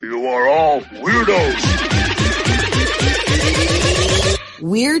You are all weirdos.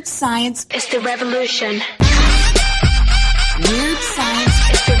 Weird science is the revolution. Weird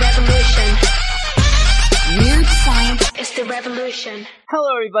science is the revolution. Weird science is the revolution.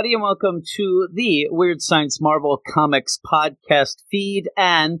 Hello, everybody, and welcome to the Weird Science Marvel Comics podcast feed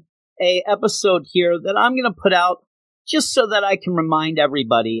and a episode here that I'm going to put out just so that I can remind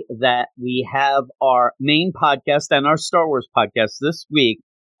everybody that we have our main podcast and our Star Wars podcast this week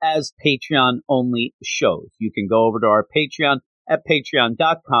as Patreon-only shows. You can go over to our Patreon at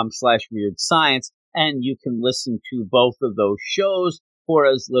patreon.com/weirdscience, and you can listen to both of those shows for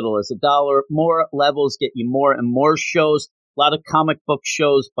as little as $1. More levels get you more and more shows. A lot of comic book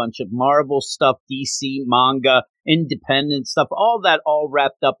shows, bunch of Marvel stuff, DC, manga, independent stuff, all that all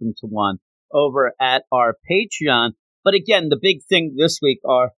wrapped up into one over at our Patreon. But again, the big thing this week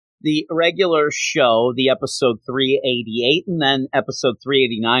are the regular show, the episode 388, and then episode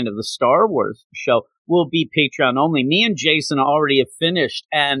 389 of the Star Wars show will be Patreon only. Me and Jason already have finished,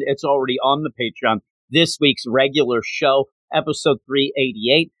 and it's already on the Patreon. This week's regular show, episode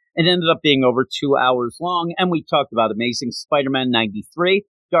 388. It ended up being over 2 hours long, and we talked about Amazing Spider-Man 93,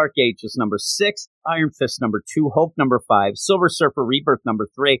 Dark Ages number 6, Iron Fist number 2, Hope number 5, Silver Surfer Rebirth number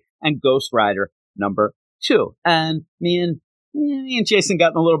 3, and Ghost Rider number 2. And me and Jason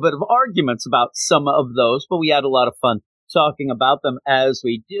got in a little bit of arguments about some of those, but we had a lot of fun talking about them as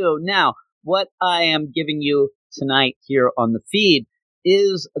we do. Now, what I am giving you tonight here on the feed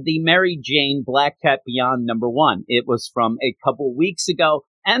is the Mary Jane Black Cat Beyond number 1. It was from a couple weeks ago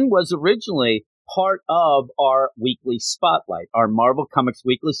and was originally part of our weekly spotlight, our Marvel Comics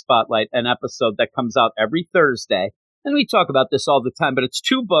weekly spotlight, an episode that comes out every Thursday. And we talk about this all the time, but it's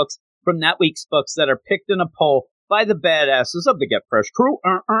 2 books from that week's books that are picked in a poll by the badasses of the Get Fresh crew,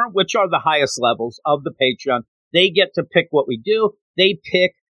 which are the highest levels of the Patreon. They get to pick what we do. They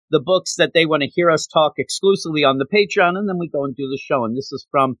pick the books that they want to hear us talk exclusively on the Patreon, and then we go and do the show. And this is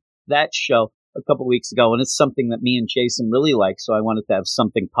from that show a couple weeks ago, and it's something that me and Jason really like, so I wanted to have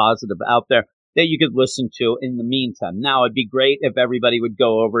something positive out there that you could listen to in the meantime. Now, it'd be great if everybody would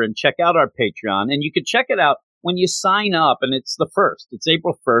go over and check out our Patreon, and you could check it out when you sign up, and it's the 1st. It's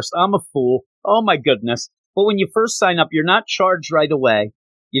April 1st. I'm a fool. Oh, my goodness. But when you first sign up, you're not charged right away.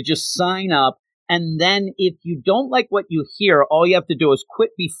 You just sign up, and then if you don't like what you hear, all you have to do is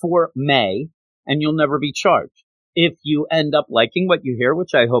quit before May, and you'll never be charged. If you end up liking what you hear,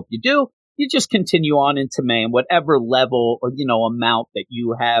 which I hope you do, you just continue on into May, and whatever level or, amount that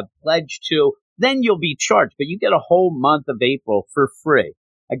you have pledged to, then you'll be charged. But you get a whole month of April for free.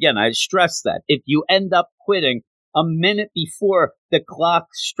 Again, I stress that. If you end up quitting a minute before the clock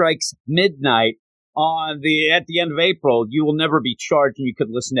strikes midnight at the end of April, you will never be charged, and you could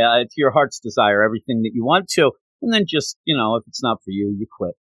listen to your heart's desire, everything that you want to. And then just, if it's not for you, you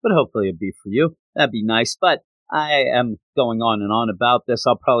quit. But hopefully it'd be for you. That'd be nice. But I am going on and on about this.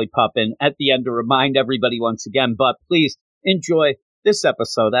 I'll probably pop in at the end to remind everybody once again. But please enjoy this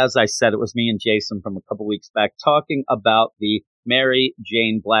episode. As I said, it was me and Jason from a couple weeks back talking about the Mary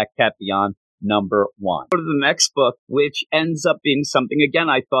Jane Black Cat Beyond number 1. Go to the next book, which ends up being something, again,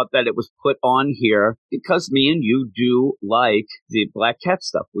 I thought that it was put on here because me and you do like the Black Cat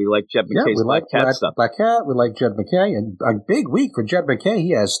stuff. We like Jed MacKay's Black Cat stuff. Black Cat, we like Jed MacKay, and a big week for Jed MacKay.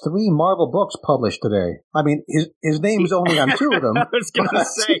 He has 3 Marvel books published today. I mean, his name's only on 2 of them. I was going to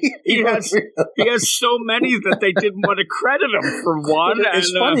say, he has so many that they didn't want to credit him for one. It's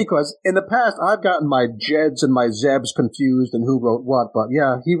funny because in the past, I've gotten my Jeds and my Zebs confused and who wrote what, but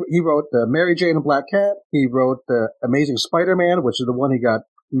yeah, he wrote the Mary Jane and Black Cat. He wrote the Amazing Spider-Man, which is the one he got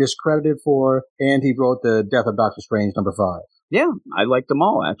miscredited for, and he wrote the Death of Doctor Strange number 5. Yeah, I like them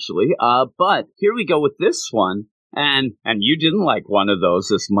all, actually. But here we go with this one, and you didn't like one of those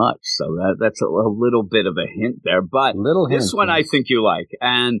as much, so that's a little bit of a hint there. But this one I think you like,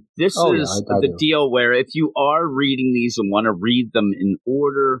 and this is the deal where if you are reading these and want to read them in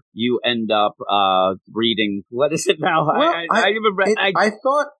order, you end up reading, what is it now? Well,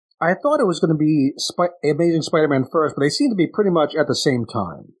 I thought it was going to be Amazing Spider-Man first, but they seem to be pretty much at the same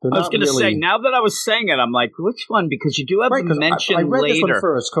time. I was going to say, now that I was saying it, I'm like, which one? Because you do have a mention I read later. this one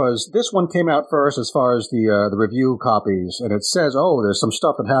first, because this one came out first as far as the review copies, and it says, there's some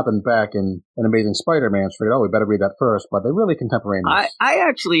stuff that happened back in Amazing Spider-Man, so we better read that first, but they're really contemporaneous. I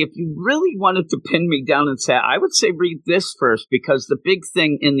actually, if you really wanted to pin me down and say, I would say read this first, because the big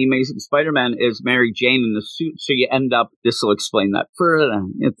thing in the Amazing Spider-Man is Mary Jane in the suit, so you end up, this will explain that further,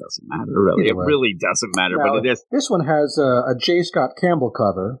 and it doesn't matter, really. It really doesn't matter, but it is. This one has a J. Scott Campbell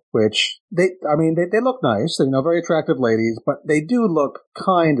cover, which, they look nice. They're, very attractive ladies, but they do look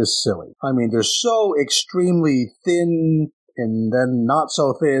kind of silly. I mean, they're so extremely thin and then not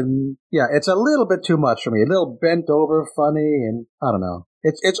so thin. Yeah, it's a little bit too much for me. A little bent over, funny, and I don't know.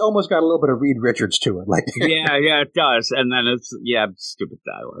 It's almost got a little bit of Reed Richards to it. Like yeah, it does. And then it's, stupid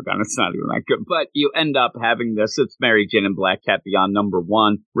dialogue, and it's not even that good. But you end up having this. It's Mary Jane and Black Cat Beyond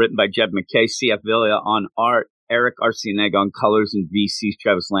 #1, written by Jed MacKay, C.F. Villa on art, Eric Arciniega on colors, and VC's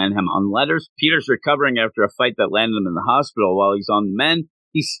Travis Lanham on letters. Peter's recovering after a fight that landed him in the hospital while he's on the mend.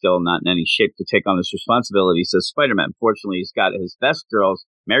 He's still not in any shape to take on this responsibility, says Spider-Man. Fortunately, he's got his best girls,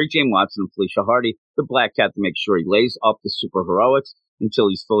 Mary Jane Watson and Felicia Hardy, the Black Cat, to make sure he lays off the superheroics until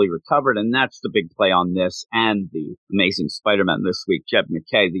he's fully recovered. And that's the big play on this and the Amazing Spider-Man this week. Jed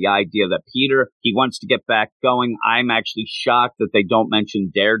MacKay, the idea that Peter, he wants to get back going. I'm actually shocked that they don't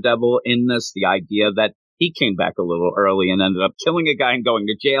mention Daredevil in this. The idea that he came back a little early and ended up killing a guy and going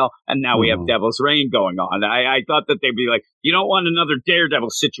to jail. And now we have Devil's Reign going on. I thought that they'd be like, you don't want another Daredevil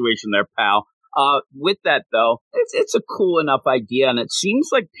situation there, pal. With that, though, it's a cool enough idea, and it seems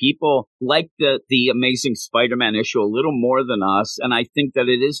like people like the Amazing Spider-Man issue a little more than us, and I think that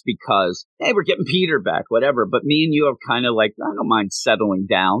it is because, hey, we're getting Peter back, whatever, but me and you have kind of like, I don't mind settling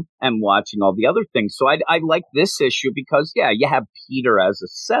down and watching all the other things, so I like this issue because, yeah, you have Peter as a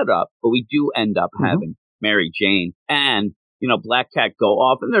setup, but we do end up having Mary Jane and Black Cat go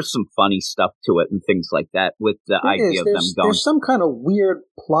off, and there's some funny stuff to it and things like that with the idea of them going. There's some kind of weird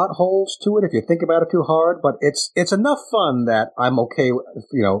plot holes to it if you think about it too hard, but it's enough fun that I'm okay with,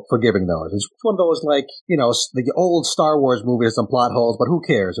 forgiving those. It's one of those like, the old Star Wars movies, some plot holes, but who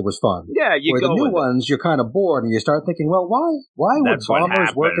cares? It was fun. Yeah, Where the new ones, you're kind of bored and you start thinking, well, why would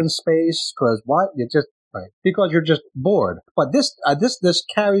bombers work in space? Because you're just bored. But this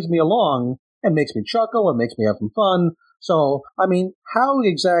carries me along and makes me chuckle and makes me have some fun. So, I mean, how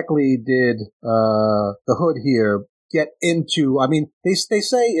exactly did the Hood here get into? I mean, they say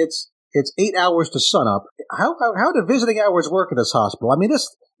it's 8 hours to sunup. How do visiting hours work at this hospital? I mean,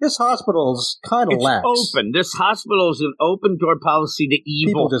 this hospital's kind of lax. It's open. This hospital is an open door policy to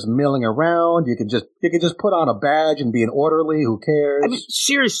evil. People just milling around. You could just put on a badge and be an orderly. Who cares? I mean,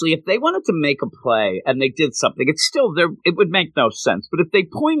 seriously, if they wanted to make a play and they did something, it's still there. It would make no sense. But if they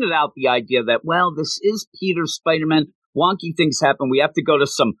pointed out the idea that, well, this is Peter Spider-Man. Wonky things happen. We have to go to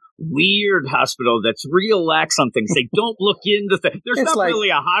some weird hospital that's real lax on things. They don't look into things. There's not like really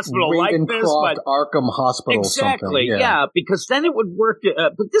a hospital like this, but Arkham Hospital. Exactly, or something. Yeah, because then it would work.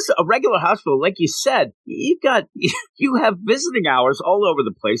 But a regular hospital, like you said, you have visiting hours all over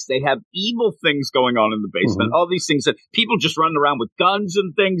the place. They have evil things going on in the basement. All these things that people just run around with guns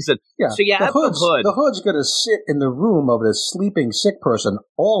and things. And so you have the Hood. The Hood's going to sit in the room of this sleeping sick person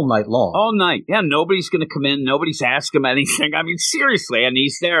all night long. All night, yeah. Nobody's going to come in. Nobody's asking him anything. I mean, seriously, and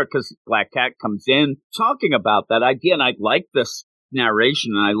he's there because Black Cat comes in talking about that idea, and I like this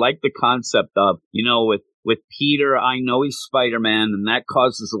narration, and I like the concept of, with Peter, I know he's Spider-Man, and that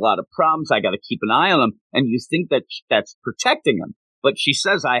causes a lot of problems. I got to keep an eye on him, and you think that that's protecting him. But she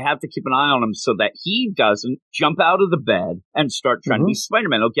says, I have to keep an eye on him so that he doesn't jump out of the bed and start trying to be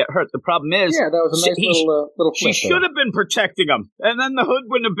Spider-Man. He'll get hurt. The problem is... Yeah, that was a nice little She should have been protecting him, and then the Hood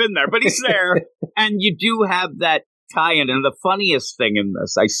wouldn't have been there, but he's there. And you do have that tie-in. And the funniest thing in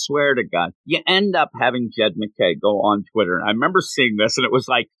this, I swear to God, you end up having Jed MacKay go on Twitter. And I remember seeing this, and it was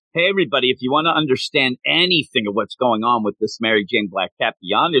like, hey, everybody, if you want to understand anything of what's going on with this Mary Jane Black Cat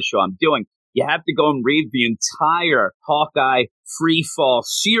Beyond issue I'm doing, you have to go and read the entire Hawkeye Free Fall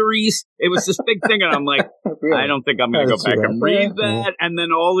series. It was this big thing, and I'm like, really? I don't think I'm going to go back and read that. And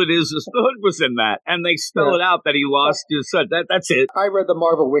then all it is the Hood was in that, and they spell it out that he lost his son. That's it. I read the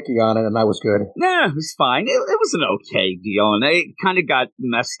Marvel Wiki on it, and that was good. Yeah, it was fine. It was an okay deal, and it kind of got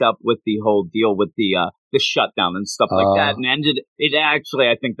messed up with the whole deal with the shutdown and stuff like that, and ended. It actually,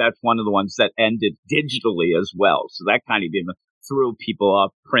 I think that's one of the ones that ended digitally as well. So that kind of even threw people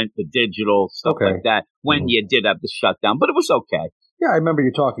off print to digital, stuff like that, when you did have the shutdown. But it was okay. Yeah, I remember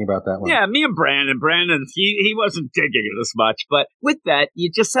you talking about that one. Yeah, me and Brandon. Brandon, he wasn't digging it as much. But with that, you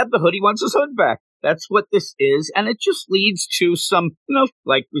just have the Hood. He wants his Hood back. That's what this is. And it just leads to some,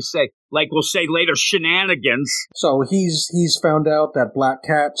 like we'll say later, shenanigans. So he's found out that Black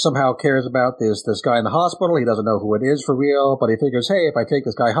Cat somehow cares about this guy in the hospital. He doesn't know who it is for real, but he figures, hey, if I take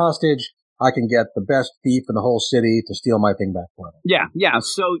this guy hostage, I can get the best thief in the whole city to steal my thing back for him. Yeah.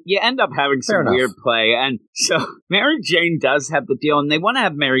 So you end up having some weird play. And so Mary Jane does have the deal, and they want to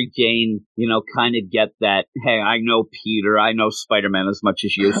have Mary Jane, kind of get that, hey, I know Peter, I know Spider-Man as much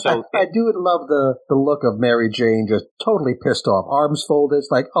as you. So I do love the look of Mary Jane just totally pissed off, arms folded. It's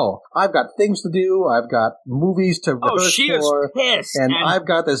like, oh, I've got things to do. I've got movies to rehearse she for. Is pissed. And I've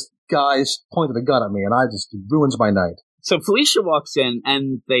got this guy pointing a gun at me, and it ruins my night. So Felicia walks in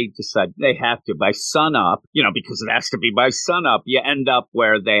and they decide they have to by sunup, because it has to be by sunup. You end up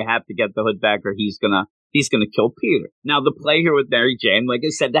where they have to get the Hood back or he's going to kill Peter. Now, the play here with Mary Jane, like I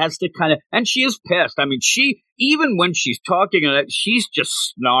said, that's the kind of, and she is pissed. I mean, even when she's talking, she's just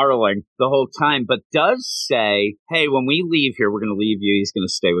snarling the whole time, but does say, hey, when we leave here, we're going to leave you. He's going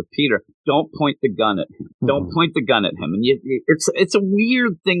to stay with Peter. Don't point the gun at him. Don't point the gun at him. And it's a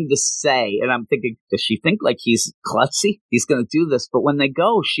weird thing to say. And I'm thinking, does she think like he's klutzy? He's going to do this. But when they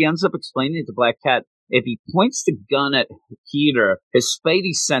go, she ends up explaining to Black Cat, if he points the gun at Peter, his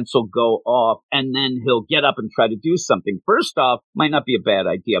spidey sense will go off, and then he'll get up and try to do something. First off, might not be a bad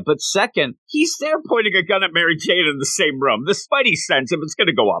idea. But second, he's there pointing a gun at Mary Jane in the same room. The spidey sense, if it's going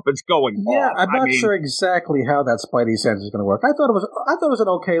to go up, it's going off. Yeah, I'm not sure exactly how that spidey sense is going to work. I thought it was an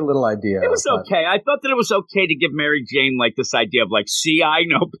okay little idea. It was okay. I thought that it was okay to give Mary Jane like this idea of like, see, I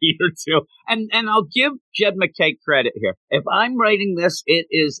know Peter too. And I'll give Jed MacKay credit here. If I'm writing this, it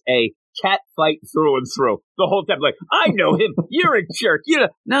is a cat fight through and through the whole time. Like, I know him. You're a jerk.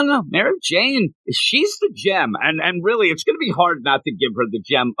 No. Mary Jane, she's the gem. And really, it's going to be hard not to give her the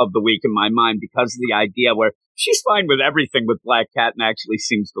gem of the week in my mind because of the idea where she's fine with everything with Black Cat and actually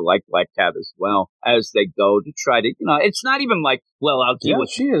seems to like Black Cat as well as they go to try to, it's not even like, well, I'll deal with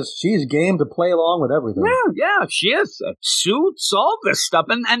she is. She's game to play along with everything. Yeah, she is. Suits, all this stuff.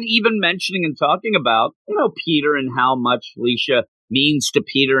 And even mentioning and talking about, Peter and how much Felicia means to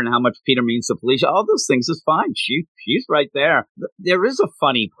Peter and how much Peter means to Felicia. All those things is fine. She's right there. There is a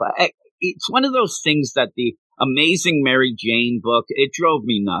funny play. It's one of those things that the Amazing Mary Jane book, it drove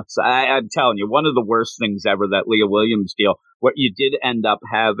me nuts. I'm telling you, one of the worst things ever, that Leah Williams deal, where you did end up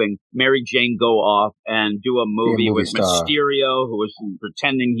having Mary Jane go off and do a movie with star. Mysterio, who was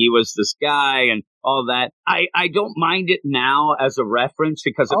pretending he was this guy and all that. I don't mind it now as a reference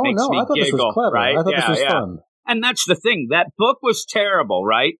because it makes me giggle. This was clever. Right? I thought this was fun. And that's the thing. That book was terrible,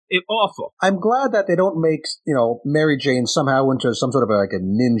 right? Awful. I'm glad that they don't make, Mary Jane somehow into some sort of like a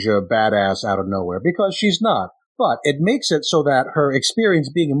ninja badass out of nowhere, because she's not. But it makes it so that her experience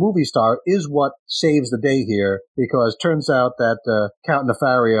being a movie star is what saves the day here, because it turns out that Count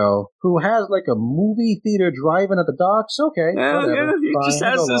Nefario, who has like a movie theater drive-in at the docks, okay. Yeah, he just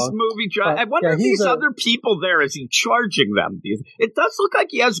has this movie drive. I wonder if these other people there, is he charging them? It does look like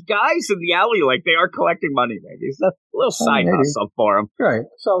he has guys in the alley like they are collecting money. Maybe it's a little side hustle for him. Right.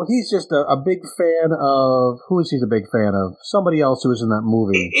 So he's just a big fan of, who is he a big fan of? Somebody else who was in that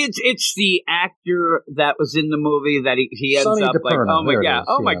movie. It's the actor that was in the movie that he ends Sonny up DiPerno.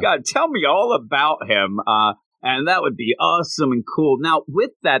 like, my God, tell me all about him. And that would be awesome and cool. Now,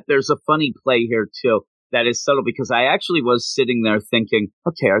 with that, there's a funny play here, too, that is subtle, because I actually was sitting there thinking,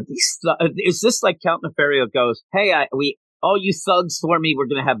 okay, is this like Count Nefario goes, hey, all you thugs for me, we're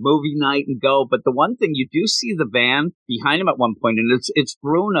going to have movie night and go. But the one thing, you do see the van behind him at one point, and it's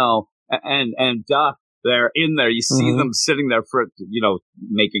Bruno and Duck. They're in there. You see them sitting there for,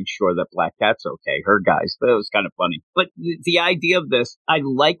 making sure that Black Cat's okay, her guys. But it was kind of funny. But the idea of this, I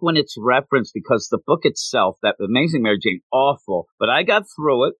like when it's referenced, because the book itself, that Amazing Mary Jane, awful. But I got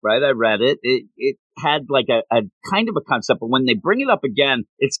through it, right? I read it. It had like a kind of a concept, but when they bring it up again,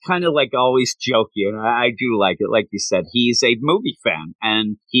 it's kind of like always jokey. And I do like it. Like you said, he's a movie fan,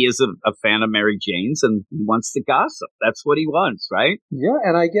 and he is a fan of Mary Jane's, and he wants to gossip. That's what he wants, right? Yeah,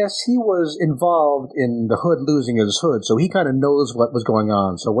 and I guess he was involved in the Hood losing his hood, so he kind of knows what was going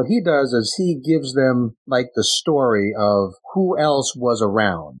on. So what he does is he gives them like the story of who else was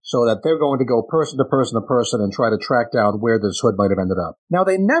around, so that they're going to go person to person to person and try to track down where this hood might have ended up. Now,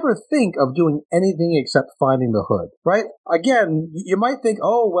 they never think of doing anything except finding the hood, right? Again, you might think,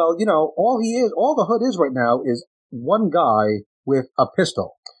 oh, well, all the hood is right now is one guy with a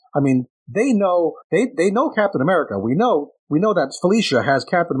pistol. I mean, they know Captain America. We know that Felicia has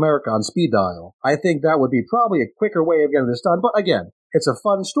Captain America on speed dial. I think that would be probably a quicker way of getting this done. But again, it's a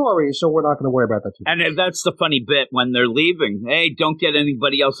fun story, so we're not going to worry about that too much. And that's the funny bit when they're leaving. Hey, don't get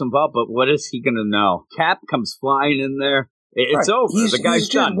anybody else involved. But what is he going to know? Cap comes flying in there. It's over. The guy's done. He's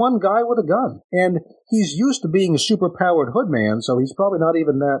just one guy with a gun. And he's used to being a super-powered hood man, so he's probably not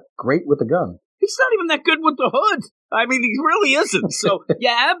even that great with the gun. He's not even that good with the hood. I mean, he really isn't. So you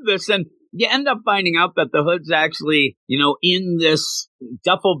have this, and you end up finding out that the hood's actually, in this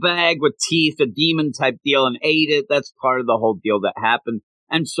duffel bag with teeth, a demon-type deal, and ate it. That's part of the whole deal that happened.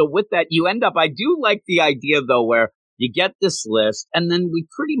 And so with that, you end up, I do like the idea, though, where you get this list, and then we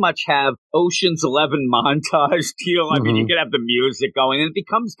pretty much have Ocean's 11 montage deal. I mean, you can have the music going, and it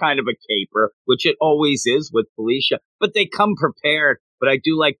becomes kind of a caper, which it always is with Felicia. But they come prepared. but I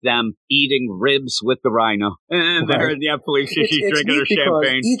do like them eating ribs with the Rhino. And Right. Felicia, she's It's drinking her neat because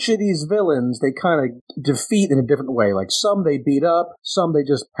champagne. each of these villains, they kind of defeat in a different way. Like some they beat up, some they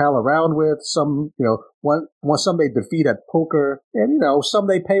just pal around with, some, some they defeat at poker, and, some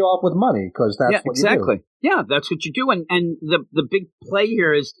they pay off with money because that's what exactly. you do. Yeah, that's what you do. And the big play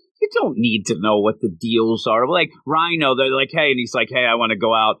here is you don't need to know what the deals are. Like Rhino, they're like, hey, and he's like, hey, I want to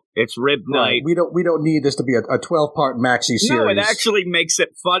go out. It's rib night. Right. We don't need this to be a 12-part maxi series. No, it actually makes it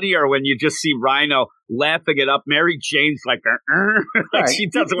funnier when you just see Rhino laughing it up. Mary Jane's like, like she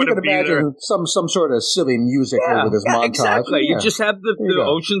doesn't want to be there. You can imagine some sort of silly music with this montage. Exactly. Yeah. You just have the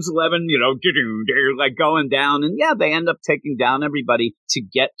Ocean's 11, they're like going down, and they end up taking down everybody to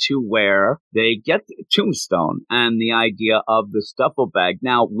get to where they get Tombstone and the idea of the duffel bag.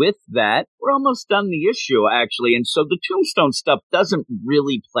 Now, with that, we're almost done the issue, actually, and so the Tombstone stuff doesn't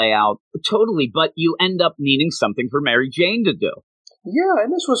really play out totally, but you end up needing something for Mary Jane to do. Yeah,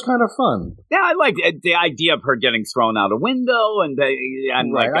 and this was kind of fun. Yeah, I like the idea of her getting thrown out a window, and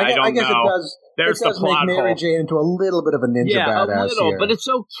I'm right. like, I guess know. It does make Mary Jane into a little bit of a ninja badass a little, here. but it's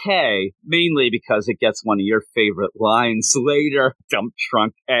okay, mainly because it gets one of your favorite lines later, dump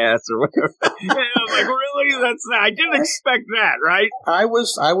trunk ass or whatever. And I'm like, really? I didn't expect that, right? I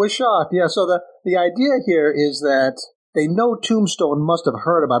was shocked. Yeah, so the idea here is that they know Tombstone must have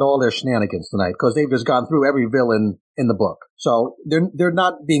heard about all their shenanigans tonight because they've just gone through every villain in the book. So they're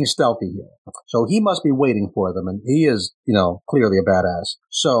not being stealthy here. So he must be waiting for them, and he is, clearly a badass.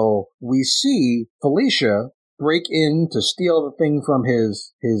 So we see Felicia break in to steal the thing from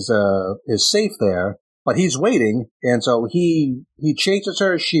his safe there, but he's waiting, and so he chases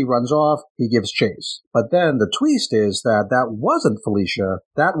her, she runs off, he gives chase. But then the twist is that wasn't Felicia,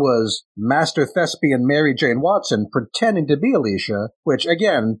 that was Master Thespian Mary Jane Watson pretending to be Alicia, which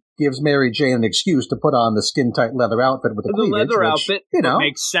again gives Mary Jane an excuse to put on the skin-tight leather outfit with the cleavage. The leather outfit,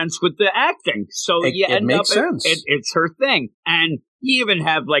 makes sense with the acting. So you end up, it's her thing. And you even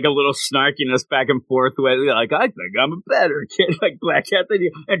have like a little snarkiness back and forth with, like, I think I'm a better kid, like Black Cat than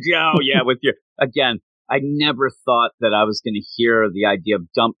you. And with your, again, I never thought that I was going to hear the idea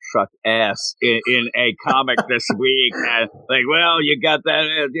of dump truck ass in a comic this week. And like, well, you got that.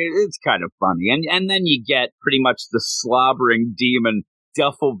 It's kind of funny. And then you get pretty much the slobbering demon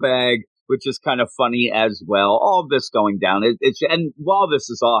duffel bag, which is kind of funny as well. All of this going down. And while this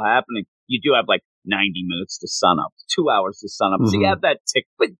is all happening, you do have like 90 minutes to sun up, 2 hours to sun up. Mm-hmm. So you have that tick,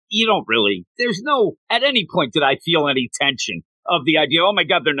 but you don't really, at any point did I feel any tension of the idea, oh my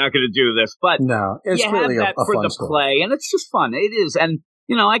God, they're not going to do this. But no, it's you really have that for the play, and it's just fun. It is. And,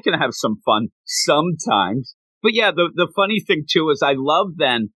 I can have some fun sometimes. But yeah, the funny thing too is I love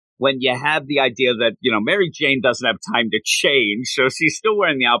then when you have the idea that, Mary Jane doesn't have time to change, so she's still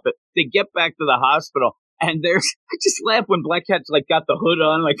wearing the outfit. They get back to the hospital, and I just laugh when Black Cat's like got the hood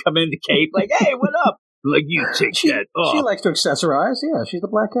on, like come in the cape, like, hey, what up? Like, you take that off. She likes to accessorize. Yeah, she's the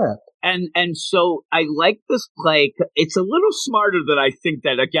Black Cat. And so I like this play. It's a little smarter than I think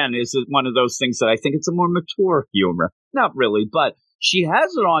that, again, is one of those things that I think it's a more mature humor. Not really, but she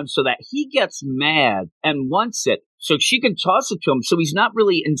has it on so that he gets mad and wants it. So she can toss it to him. So he's not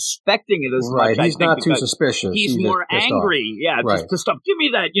really inspecting it as much. Right, he's not too suspicious. He's more angry. Yeah, just pissed off. Give me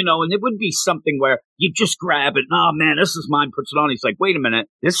that, and it would be something where you just grab it. Oh, man, this is mine. Puts it on. He's like, wait a minute.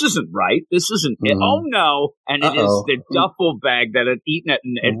 This isn't right. This isn't it. Oh, no. And it is the duffel bag that had eaten it.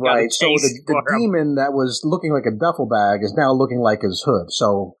 And it right. Got so the demon that was looking like a duffel bag is now looking like his hood.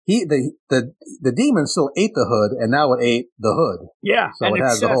 So the demon still ate the hood, and now it ate the hood. Yeah. So and it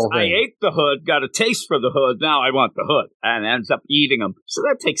has says, the whole thing. I ate the hood, got a taste for the hood. Now I want the hood, and ends up eating him. So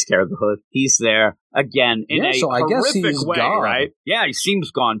that takes care of the hood. He's there again in a so I guess he's way, gone. Right? Yeah, he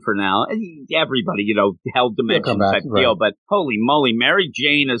seems gone for now. Everybody, hell dimension type deal. But holy moly, Mary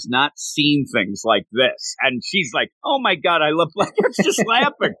Jane has not seen things like this, and she's like, "Oh my God, I love Black Cat's just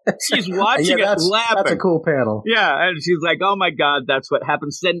laughing." She's watching it laughing. That's a cool panel. Yeah, and she's like, "Oh my God, that's what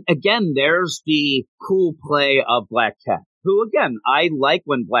happens." Then again, there's the cool play of Black Cat. Who, again, I like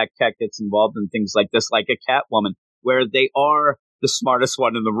when Black Cat gets involved in things like this, like a Catwoman, where they are the smartest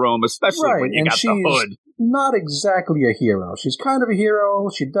one in the room, especially when you got the hood. Not exactly a hero. She's kind of a hero.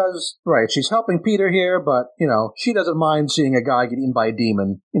 She's helping Peter here, but, she doesn't mind seeing a guy get eaten by a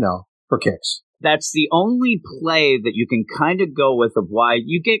demon, for kicks. That's the only play that you can kind of go with of why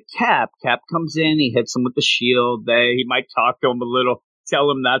you get Cap. Cap comes in, he hits him with the shield. He might talk to him a little,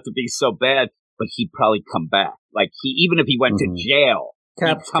 tell him not to be so bad, but he'd probably come back. Like, even if he went to jail,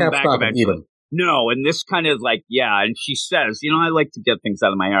 Cap's he'd come back not gonna eat eventually. him. No, and this kind of like, and she says, I like to get things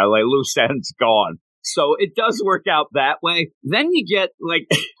out of my hair. Like, loose ends gone. So it does work out that way. Then you get, like,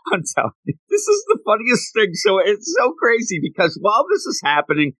 I'm telling you, this is the funniest thing. So it's so crazy because while this is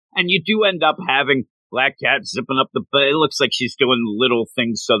happening, and you do end up having Black Cat zipping up it looks like she's doing little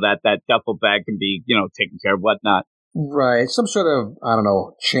things so that duffel bag can be, taken care of, whatnot. Right. Some sort of, I don't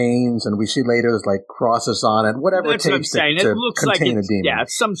know, chains, and we see later there's like crosses on it, whatever That's it takes what I'm saying. to It looks contain like a demon. Yeah,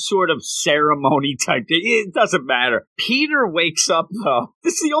 some sort of ceremony type thing. It doesn't matter. Peter wakes up, though.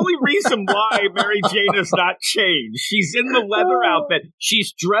 This is the only reason why Mary Jane is not changed. She's in the leather outfit.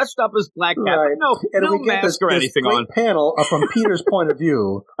 She's dressed up as Black Cat. Right. No we get mask or anything great on. panel from Peter's point of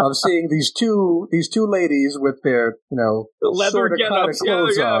view of seeing these two ladies with their, The leather sort of kind of get-ups.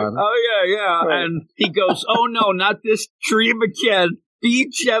 clothes Yeah. on. Oh, yeah. Right. And he goes, oh, no, not this dream again. Be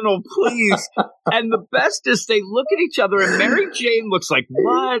gentle, please. And the best is they look at each other, and Mary Jane looks like,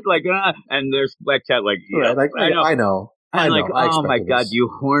 what? Like, and there's Black Cat like, yeah, right, like, I know. And like, I oh my expected God, this. you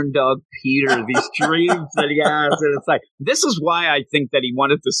horn dog Peter, these dreams that he has. And it's like, this is why I think that he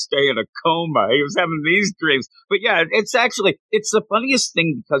wanted to stay in a coma. He was having these dreams. But yeah, it's the funniest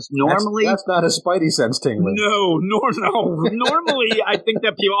thing because normally. That's not a Spidey sense tingling. No. Normally, I think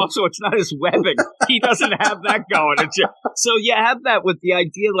that it's not his webbing. He doesn't have that going. So you have that with the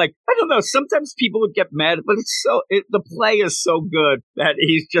idea, like, I don't know, sometimes people would get mad, but the play is so good that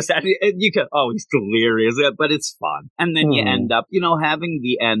he's just, he's delirious, but it's fun. And then you end up, having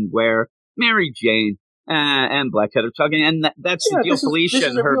the end where Mary Jane and Black Cat are talking, and that's the deal. Felicia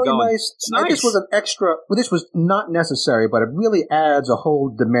and her really going. Nice, it's nice. This was an extra. Well, this was not necessary, but it really adds a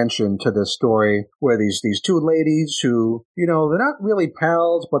whole dimension to this story where these two ladies who, they're not really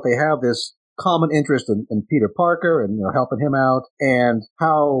pals, but they have this common interest in Peter Parker and helping him out, and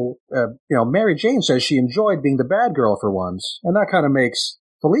how Mary Jane says she enjoyed being the bad girl for once, and that kind of makes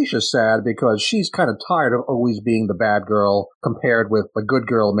Felicia's sad because she's kind of tired of always being the bad girl compared with the good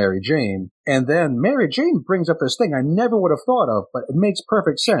girl Mary Jane. And then Mary Jane brings up this thing I never would have thought of, but it makes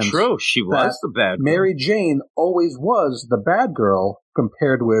perfect sense. True, she was the bad girl. Mary Jane always was the bad girl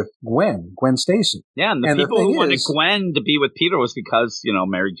compared with Gwen Stacy. Yeah, and the people who wanted Gwen to be with Peter was because,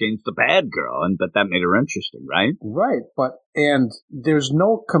 Mary Jane's the bad girl, and that made her interesting, right? Right, and there's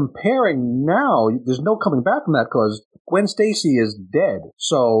no comparing now. There's no coming back from that because Gwen Stacy is dead.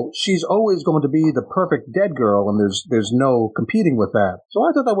 So she's always going to be the perfect dead girl, and there's no competing with that. So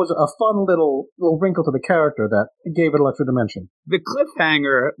I thought that was a fun little wrinkle to the character that gave it an extra dimension. The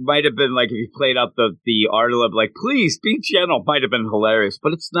cliffhanger might have been like, if you played up the art of like, please be gentle, might have been hilarious,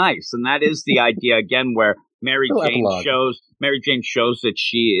 but it's nice. And that is the idea again where Mary Jane shows that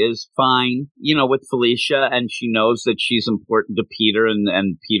she is fine, with Felicia, and she knows that she's important to Peter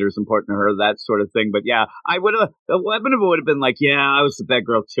and Peter's important to her, that sort of thing. But yeah, would have been like, yeah, I was the bad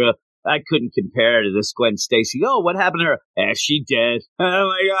girl too. I couldn't compare to this Gwen Stacy. Oh, what happened to her? She did.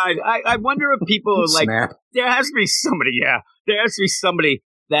 Oh my God. I wonder if people are like, there has to be somebody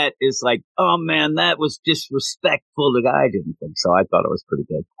that is like, oh man, that was disrespectful. The guy didn't think so. I thought it was pretty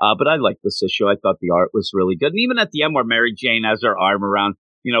good. But I liked this issue. I thought the art was really good. And even at the end where Mary Jane has her arm around,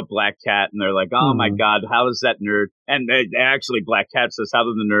 Black Cat, and they're like, oh my God, how is that nerd? And actually Black Cat says, how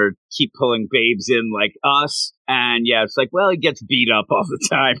does the nerd keep pulling babes in like us? And yeah, it's like, well, he gets beat up all the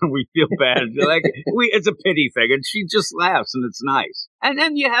time and we feel bad. Like, it's a pity thing. And she just laughs and it's nice. And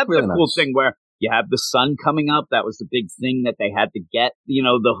then you have really the cool thing where you have the sun coming up. That was the big thing that they had to get,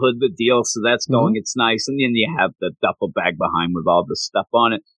 the hood, the deal. So that's going. It's nice. And then you have the duffel bag behind with all the stuff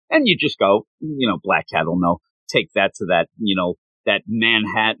on it. And you just go, Black Cat will know. Take that to that, that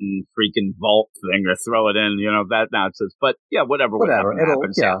Manhattan freaking vault thing or throw it in, that nonsense. But yeah, whatever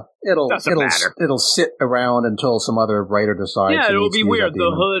happens. It'll sit around until some other writer decides. Yeah, it'll be weird.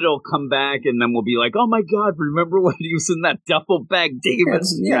 The hood will come back and then we'll be like, oh my God, remember when he was in that duffel bag demon?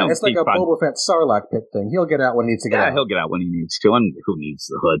 It's like a Boba Fett Sarlacc pit thing. He'll get out when he needs to get out. Yeah, he'll get out when he needs to. And who needs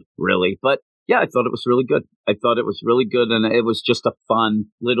the hood, really? But yeah, I thought it was really good. And it was just a fun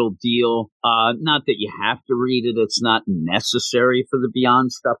little deal. Not that you have to read it. It's not necessary for the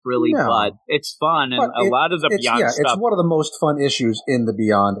Beyond stuff, really, but it's fun. And a lot of the Beyond stuff. It's one of the most fun issues in the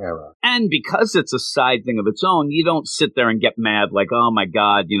Beyond era. And because it's a side thing of its own, you don't sit there and get mad like, oh my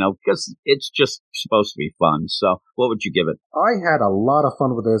God, because it's just supposed to be fun. So what would you give it? I had a lot of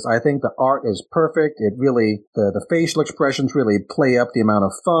fun with this. I think the art is perfect. It really, the facial expressions really play up the amount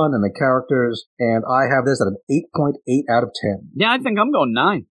of fun and the characters. And I have this at an 8.8 out of 10. Yeah, I think I'm going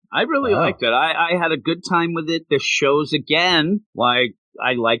 9. I really liked it. I had a good time with it. The shows, again, like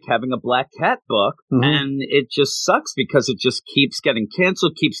I like having a Black Cat book, and it just sucks because it just keeps getting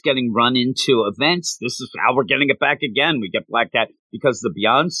canceled, keeps getting run into events. This is how we're getting it back again. We get Black Cat because of the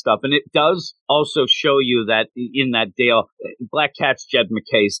Beyond stuff. And it does also show you that in that deal, Black Cat's Jed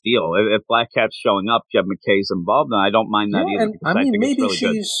MacKay's deal. If Black Cat's showing up, Jed MacKay's involved, and I don't mind that either. And I mean,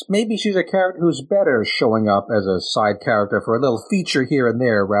 maybe she's a character who's better showing up as a side character for a little feature here and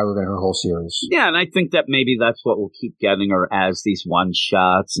there rather than her whole series. Yeah, and I think that maybe that's what we'll keep getting her as these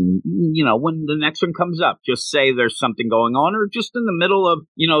one-shots. And, you know, when the next one comes up, just say there's something going on, or just in the middle of,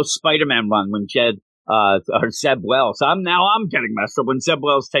 you know, Spider-Man run when Jed or Zeb Wells. I'm getting messed up when Zeb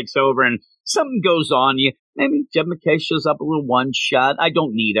Wells takes over and something goes on. Maybe Jed MacKay shows up a little one shot. I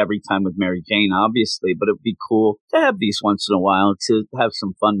don't need every time with Mary Jane, obviously, but it'd be cool to have these once in a while to have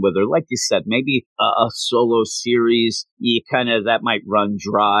some fun with her. Like you said, maybe a solo series, that might run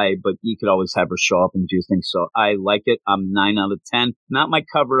dry, but you could always have her show up and do things. So I like it. I'm 9 out of 10. Not my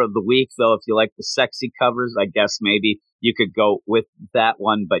cover of the week, though. If you like the sexy covers, I guess maybe you could go with that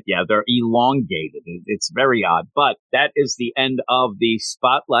one. But yeah, they're elongated. It's very odd. But that is the end of the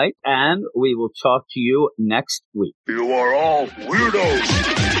Spotlight, and we will talk to you next week. You are all weirdos.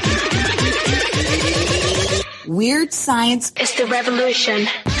 Weird Science It's the revolution.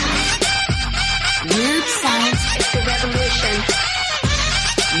 Weird Science It's the revolution.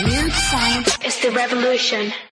 Weird Science It's the revolution.